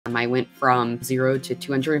I went from 0 to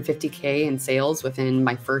 250K in sales within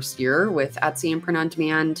my first year with Etsy and print on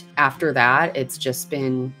demand. After that, it's just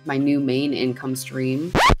been my new main income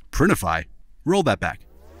stream. Printify? Roll that back.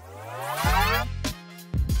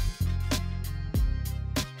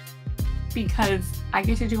 Because I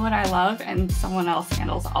get to do what I love and someone else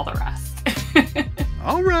handles all the rest.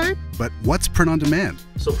 All right, but what's print on demand?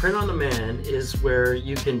 So print on demand is where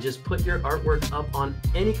you can just put your artwork up on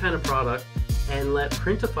any kind of product and let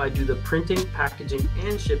Printify do the printing, packaging,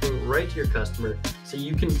 and shipping right to your customer. So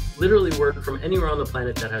you can literally work from anywhere on the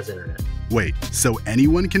planet that has internet. Wait, so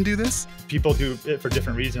anyone can do this? People do it for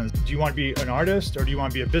different reasons. Do you want to be an artist or do you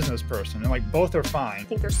want to be a business person? And like both are fine. I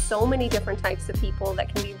think there's so many different types of people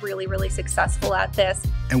that can be really, really successful at this.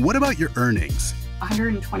 And what about your earnings?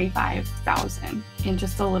 $125,000 in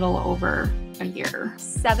just a little over a year.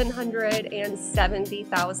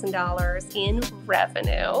 $770,000 in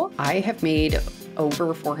revenue. I have made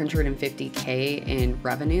over 450K in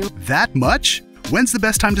revenue. That much? When's the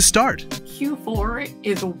best time to start? Q4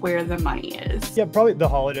 is where the money is. Yeah, probably the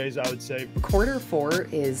holidays, I would say.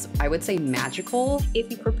 Q4 is, I would say, magical.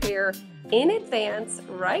 If you prepare in advance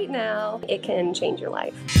right now, it can change your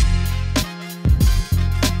life.